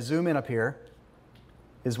change, if I zoom in up here,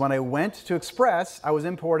 is when I went to Express, I was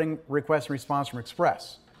importing request and response from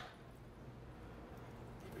Express.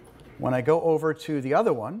 When I go over to the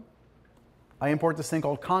other one, I import this thing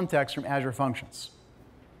called context from Azure Functions.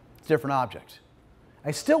 It's a different object. I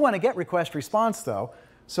still want to get request response, though.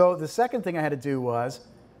 So the second thing I had to do was,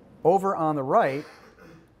 over on the right,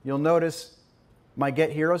 you'll notice my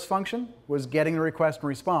getHeroes function was getting the request and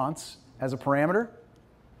response as a parameter.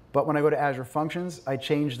 But when I go to Azure Functions, I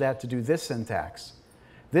changed that to do this syntax.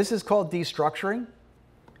 This is called destructuring.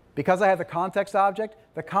 Because I have the context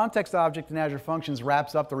object in Azure Functions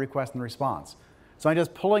wraps up the request and response. So I'm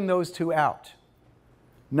just pulling those 2 out.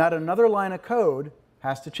 Not another line of code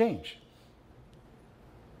has to change.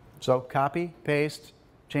 So copy, paste,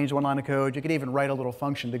 change 1 line of code. You could even write a little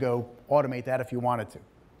function to go automate that if you wanted to.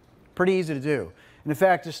 Pretty easy to do. And in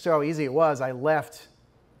fact, just so easy it was, I left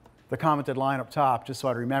the commented line up top just so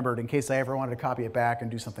I remembered in case I ever wanted to copy it back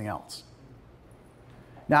and do something else.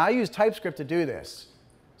 Now, I use TypeScript to do this.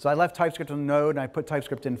 So I left TypeScript in Node, and I put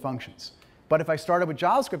TypeScript in functions. But if I started with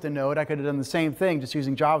JavaScript in Node, I could have done the same thing, just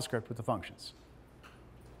using JavaScript with the functions.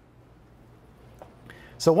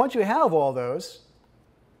 So once you have all those,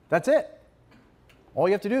 that's it. All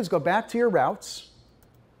you have to do is go back to your routes,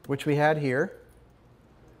 which we had here.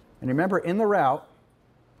 And remember, in the route,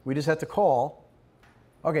 we just had to call.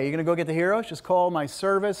 OK, you're going to go get the heroes? Just call my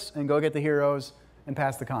service and go get the heroes and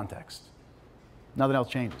pass the context. Nothing else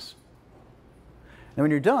changes. And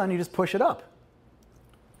when you're done, you just push it up.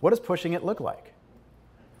 What does pushing it look like?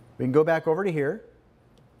 We can go back over to here.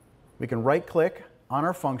 We can right-click on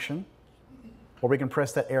our function, or we can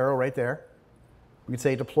press that arrow right there. We can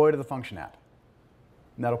say deploy to the function app.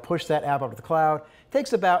 And that'll push that app up to the cloud. It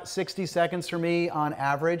takes about 60 seconds for me on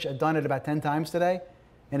average. I've done it about 10 times today.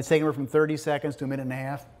 And it's taken me from 30 seconds to a minute and a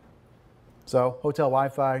half. So hotel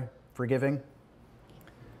Wi-Fi, forgiving.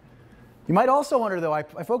 You might also wonder, though, I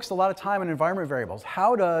focused a lot of time on environment variables.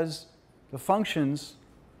 How does the functions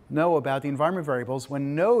know about the environment variables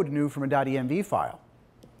when Node knew from a .env file?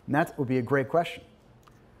 And that would be a great question.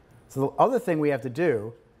 So the other thing we have to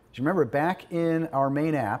do is, remember, back in our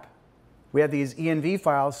main app, we have these env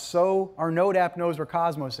files so our Node app knows where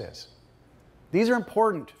Cosmos is. These are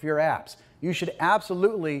important for your apps. You should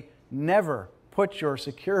absolutely never put your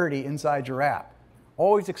security inside your app.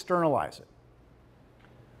 Always externalize it.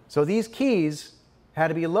 So these keys had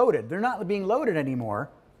to be loaded. They're not being loaded anymore.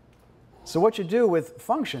 So what you do with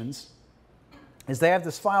functions is they have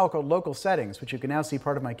this file called local settings, which you can now see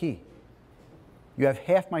part of my key. You have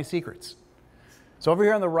half my secrets. So over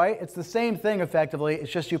here on the right, it's the same thing effectively.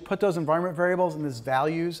 It's just you put those environment variables in this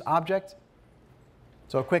values object.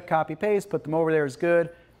 So a quick copy paste, put them over there is good.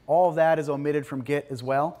 All of that is omitted from Git as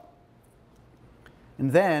well.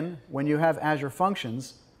 And then when you have Azure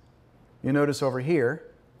Functions, you notice over here,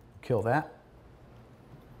 kill that.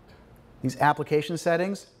 These application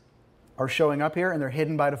settings are showing up here, and they're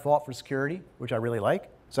hidden by default for security, which I really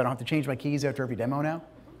like. So I don't have to change my keys after every demo now.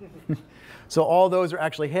 So all those are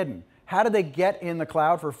actually hidden. How did they get in the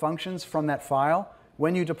cloud for functions from that file?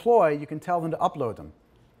 when you deploy, you can tell them to upload them.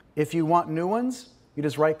 If you want new ones, you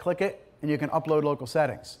just right-click it, and you can upload local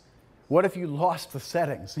settings. What if you lost the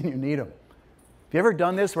settings and you need them? Have you ever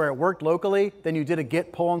done this where it worked locally, then you did a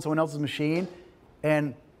git pull on someone else's machine,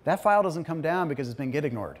 and that file doesn't come down because it's been git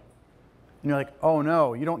ignored? And you're like, oh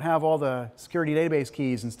no, you don't have all the security database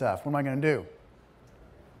keys and stuff. What am I going to do?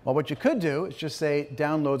 Well, what you could do is just say,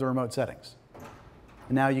 download the remote settings.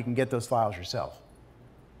 And now you can get those files yourself,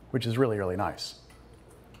 which is really, really nice.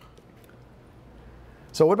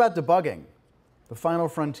 So what about debugging? The final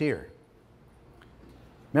frontier.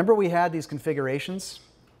 Remember we had these configurations?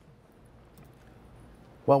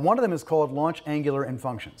 Well, one of them is called launch Angular and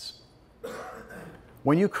functions.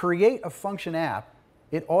 When you create a function app,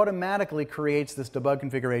 it automatically creates this debug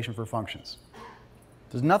configuration for functions.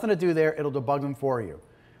 There's nothing to do there. It'll debug them for you.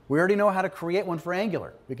 We already know how to create one for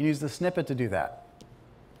Angular. We can use the snippet to do that.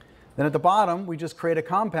 Then at the bottom, we just create a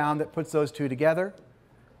compound that puts those two together.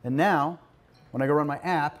 And now, when I go run my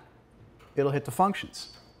app, it'll hit the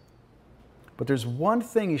functions. But there's one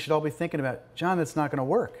thing you should all be thinking about. John, that's not going to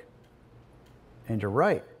work. And you're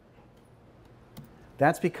right.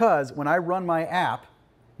 That's because when I run my app,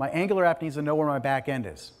 my Angular app needs to know where my back end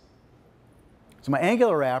is. So my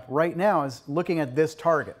Angular app right now is looking at this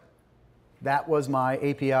target. That was my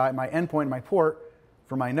API, my endpoint, my port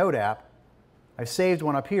for my Node app. I saved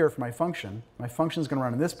one up here for my function. My function is going to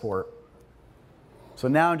run in this port. So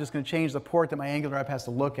now I'm just going to change the port that my Angular app has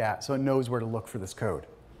to look at so it knows where to look for this code.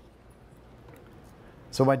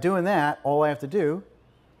 So by doing that, all I have to do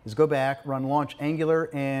is go back, run launch Angular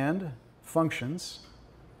and functions,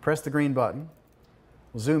 press the green button,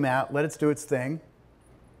 we'll zoom out, let it do its thing.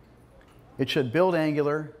 It should build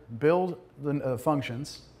Angular, build the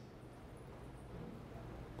functions.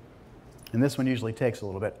 And this one usually takes a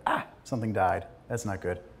little bit. Ah, something died. That's not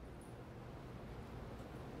good.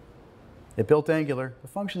 It built Angular. The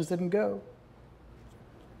functions didn't go.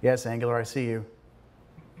 Yes, Angular, I see you.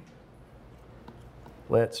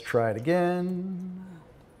 Let's try it again.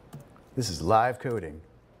 This is live coding.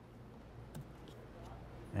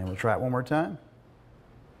 And we'll try it one more time.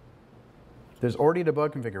 There's already a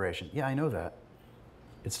debug configuration. Yeah, I know that.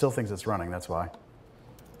 It still thinks it's running, that's why.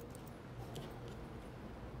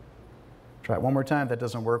 Try it one more time. If that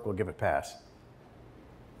doesn't work, we'll give it pass.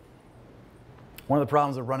 One of the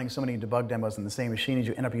problems of running so many debug demos in the same machine is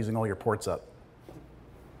you end up using all your ports up.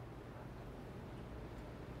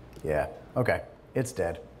 Yeah, okay, it's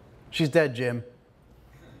dead. She's dead, Jim.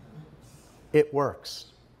 It works.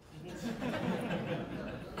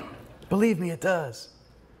 Believe me, it does.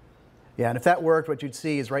 Yeah, and if that worked, what you'd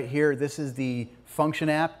see is right here, this is the function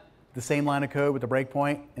app, the same line of code with the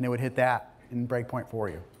breakpoint, and it would hit that in breakpoint for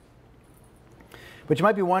you. But you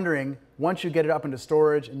might be wondering, once you get it up into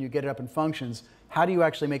storage and you get it up in functions, how do you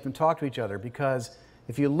actually make them talk to each other? Because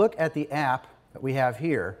if you look at the app that we have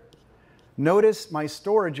here, notice my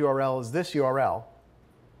storage URL is this URL,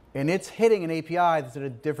 and it's hitting an API that's at a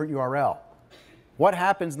different URL. What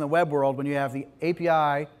happens in the web world when you have the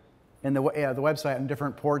API and the website on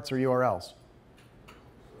different ports or URLs?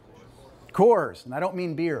 CORS, and I don't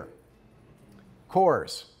mean beer.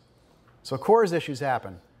 CORS. So CORS issues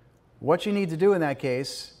happen. What you need to do in that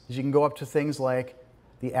case is you can go up to things like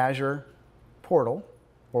the Azure portal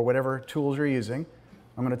or whatever tools you're using.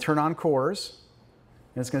 I'm going to turn on CORS,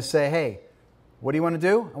 and it's going to say, hey, what do you want to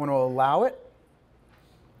do? I want to allow it.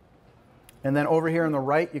 And then over here on the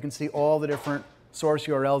right, you can see all the different source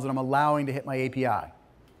URLs that I'm allowing to hit my API.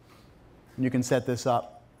 And you can set this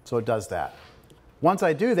up so it does that. Once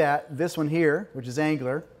I do that, this one here, which is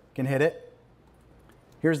Angular, can hit it.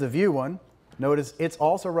 Here's the Vue one. Notice it's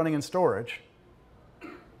also running in storage.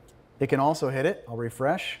 It can also hit it. I'll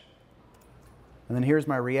refresh. And then here's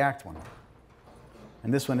my React one.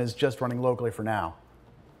 And this one is just running locally for now.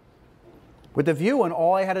 With the Vue one,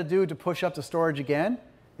 all I had to do to push up to storage again,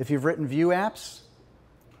 if you've written Vue apps,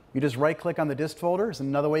 you just right-click on the dist folder. There's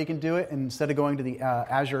another way you can do it. And instead of going to the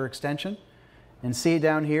Azure extension and see it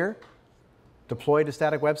down here, deploy to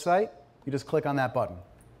static website, you just click on that button.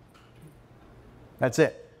 That's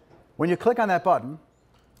it. When you click on that button,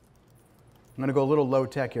 I'm going to go a little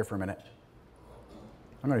low-tech here for a minute.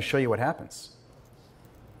 I'm going to show you what happens.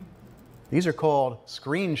 These are called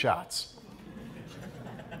screenshots,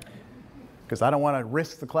 because I don't want to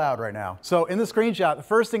risk the cloud right now. So in the screenshot, the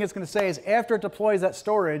first thing it's going to say is after it deploys that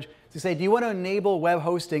storage, to say, do you want to enable web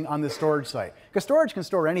hosting on this storage site? Because storage can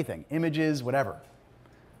store anything, images, whatever.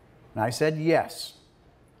 And I said yes.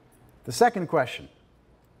 The second question,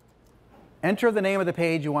 enter the name of the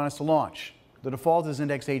page you want us to launch. The default is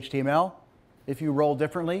index.html. If you roll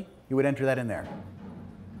differently, you would enter that in there.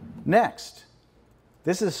 Next,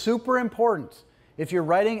 this is super important. if you're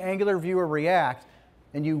writing Angular, Vue, or React,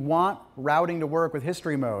 and you want routing to work with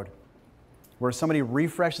history mode, where somebody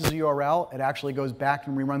refreshes the URL, it actually goes back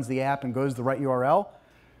and reruns the app and goes to the right URL,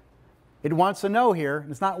 it wants to know here,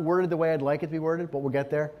 it's not worded the way I'd like it to be worded, but we'll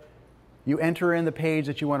get there. You enter in the page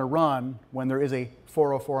that you want to run when there is a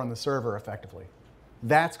 404 on the server, effectively.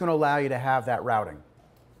 That's going to allow you to have that routing.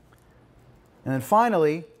 And then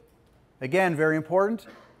finally, again, very important,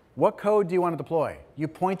 what code do you want to deploy? You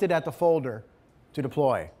point it at the folder to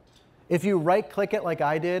deploy. If you right-click it like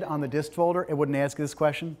I did on the dist folder, it wouldn't ask you this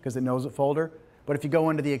question because it knows what folder. But if you go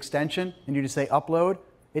into the extension and you just say upload,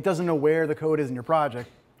 it doesn't know where the code is in your project,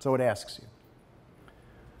 so it asks you.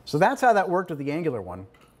 So that's how that worked with the Angular one.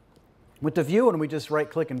 With the Vue one, we just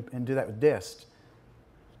right-click and do that with dist.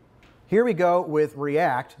 Here we go with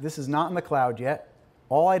React. This is not in the cloud yet.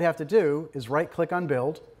 All I'd have to do is right-click on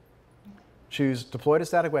Build, choose Deploy to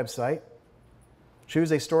Static Website,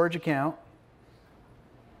 choose a storage account.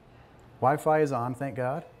 Wi-Fi is on, thank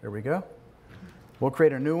God. There we go. We'll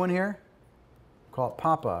create a new one here. Call it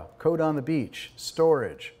Papa, Code on the Beach,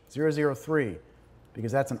 Storage, 003,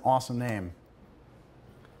 because that's an awesome name.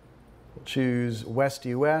 We'll choose West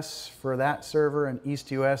US for that server and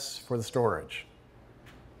East US for the storage.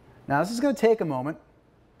 Now, this is going to take a moment.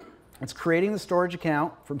 It's creating the storage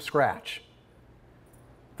account from scratch.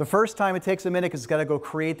 The first time it takes a minute because it's got to go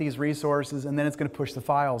create these resources, and then it's going to push the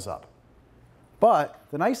files up. But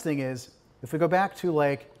the nice thing is, if we go back to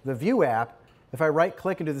like the Vue app, if I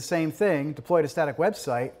right-click and do the same thing, deploy to static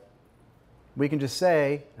website, we can just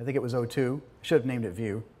say, I think it was 02. I should have named it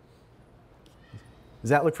Vue. Does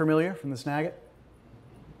that look familiar from the Snagit? It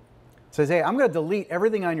says, hey, I'm going to delete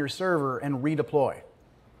everything on your server and redeploy.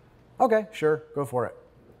 OK, sure, go for it.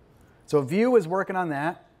 So Vue is working on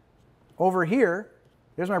that. Over here,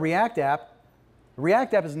 there's my React app. The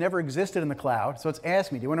React app has never existed in the cloud, so it's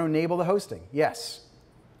asked me, do you want to enable the hosting? Yes.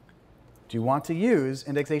 Do you want to use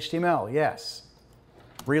index.html? Yes.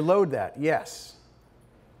 Reload that? Yes.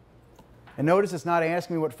 And notice it's not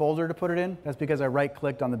asking me what folder to put it in. That's because I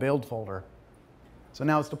right-clicked on the build folder. So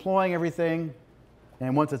now it's deploying everything,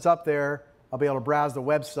 and once it's up there, I'll be able to browse the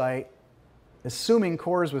website, assuming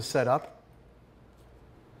CORS was set up.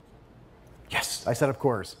 Yes, I set up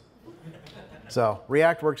CORS. So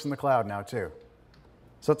React works in the cloud now, too.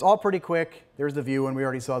 So it's all pretty quick. There's the Vue one. We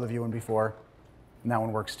already saw the Vue one before. And that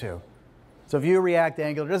one works, too. So Vue, React,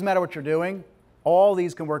 Angular, it doesn't matter what you're doing. All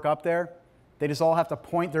these can work up there. They just all have to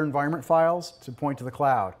point their environment files to point to the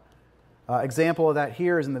cloud. Example of that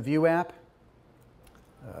here is in the Vue app.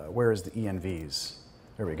 Where is the envs?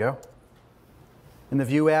 There we go. In the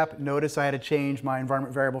Vue app, notice I had to change my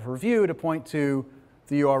environment variable for Vue to point to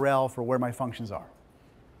the URL for where my functions are,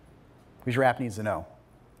 because your app needs to know.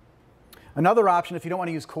 Another option, if you don't want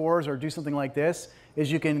to use CORS or do something like this,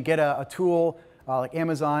 is you can get a tool like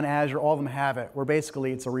Amazon, Azure, all of them have it, where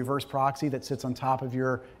basically it's a reverse proxy that sits on top of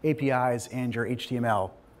your APIs and your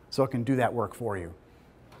HTML, so it can do that work for you.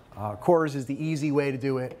 CORS is the easy way to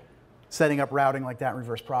do it. Setting up routing like that in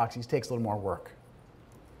reverse proxies takes a little more work.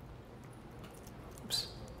 Oops.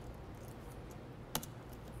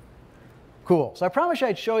 Cool. So I promised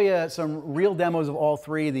I'd show you some real demos of all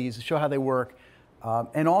three of these to show how they work.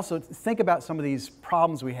 And also think about some of these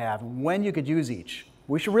problems we have and when you could use each.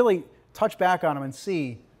 We should really touch back on them and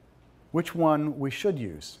see which one we should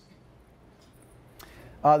use.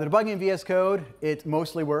 The debugging in VS Code, it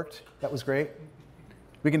mostly worked. That was great.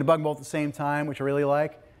 We can debug both at the same time, which I really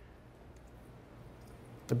like.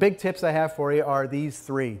 The big tips I have for you are these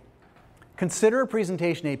three. Consider a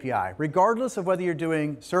presentation API, regardless of whether you're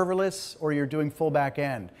doing serverless or you're doing full back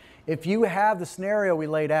end. If you have the scenario we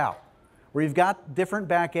laid out, where you've got different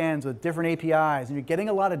back ends with different APIs and you're getting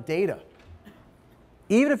a lot of data,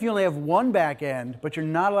 even if you only have one back end, but you're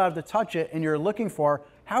not allowed to touch it and you're looking for,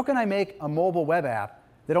 how can I make a mobile web app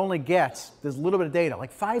that only gets this little bit of data,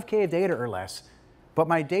 like 5K of data or less, but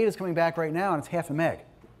my data is coming back right now and it's half a meg.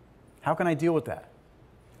 How can I deal with that?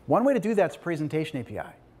 One way to do that is presentation API.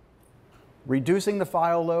 Reducing the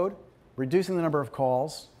file load, reducing the number of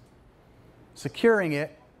calls, securing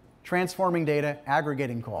it, transforming data,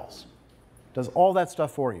 aggregating calls. Does all that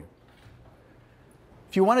stuff for you.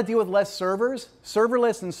 If you want to deal with less servers,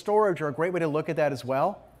 serverless and storage are a great way to look at that as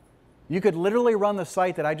well. You could literally run the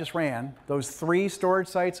site that I just ran. Those 3 storage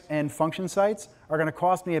sites and function sites are going to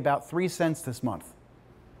cost me about 3 cents this month.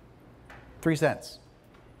 3 cents.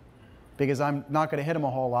 Because I'm not going to hit them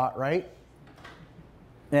a whole lot, right?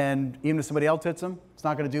 And even if somebody else hits them, it's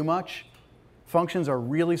not going to do much. Functions are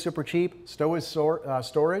really super cheap. So is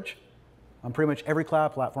storage on pretty much every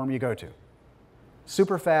cloud platform you go to.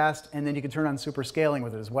 Super fast, and then you can turn on super scaling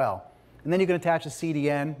with it as well. And then you can attach a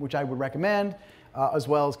CDN, which I would recommend. as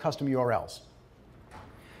well as custom URLs.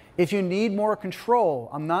 If you need more control,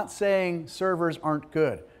 I'm not saying servers aren't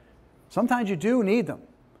good. Sometimes you do need them.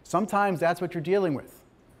 Sometimes that's what you're dealing with.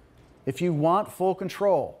 If you want full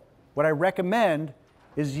control, what I recommend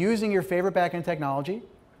is using your favorite backend technology,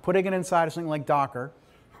 putting it inside of something like Docker,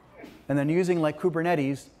 and then using like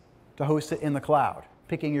Kubernetes to host it in the cloud,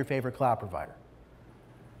 picking your favorite cloud provider.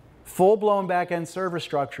 Full-blown backend server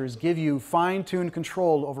structures give you fine-tuned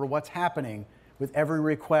control over what's happening with every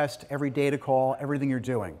request, every data call, everything you're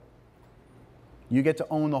doing. You get to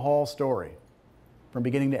own the whole story from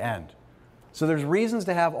beginning to end. So there's reasons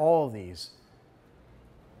to have all of these.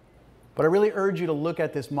 But I really urge you to look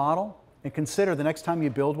at this model and consider the next time you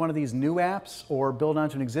build one of these new apps or build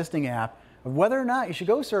onto an existing app of whether or not you should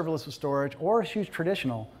go serverless with storage or use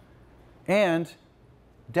traditional. And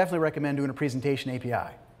definitely recommend doing a presentation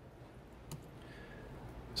API.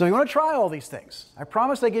 So if you want to try all these things, I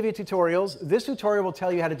promise I give you tutorials. This tutorial will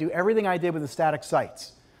tell you how to do everything I did with the static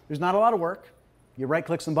sites. There's not a lot of work. You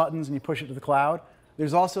right-click some buttons and you push it to the cloud.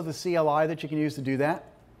 There's also the CLI that you can use to do that.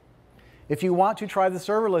 If you want to try the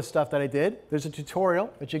serverless stuff that I did, there's a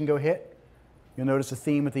tutorial that you can go hit. You'll notice a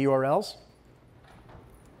theme with the URLs.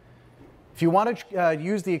 If you want to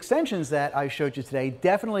use the extensions that I showed you today,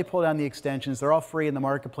 definitely pull down the extensions. They're all free in the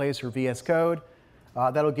marketplace or VS Code.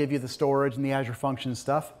 That'll give you the storage and the Azure Functions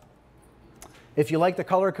stuff. If you like the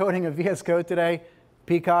color coding of VS Code today,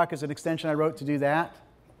 Peacock is an extension I wrote to do that.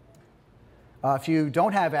 If you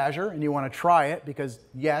don't have Azure and you want to try it, because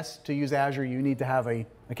yes, to use Azure you need to have an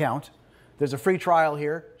account, there's a free trial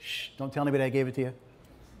here. Shh, don't tell anybody I gave it to you.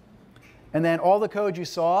 And then all the code you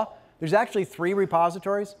saw, there's actually 3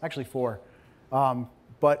 repositories, actually 4.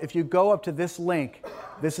 But if you go up to this link,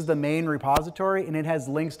 this is the main repository, and it has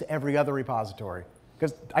links to every other repository.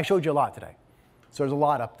 Because I showed you a lot today. So there's a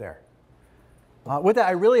lot up there. With that,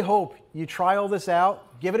 I really hope you try all this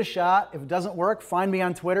out. Give it a shot. If it doesn't work, find me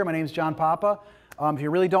on Twitter. My name is John Papa. If you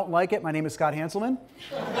really don't like it, my name is Scott Hanselman.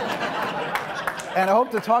 And I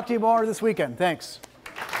hope to talk to you more this weekend. Thanks.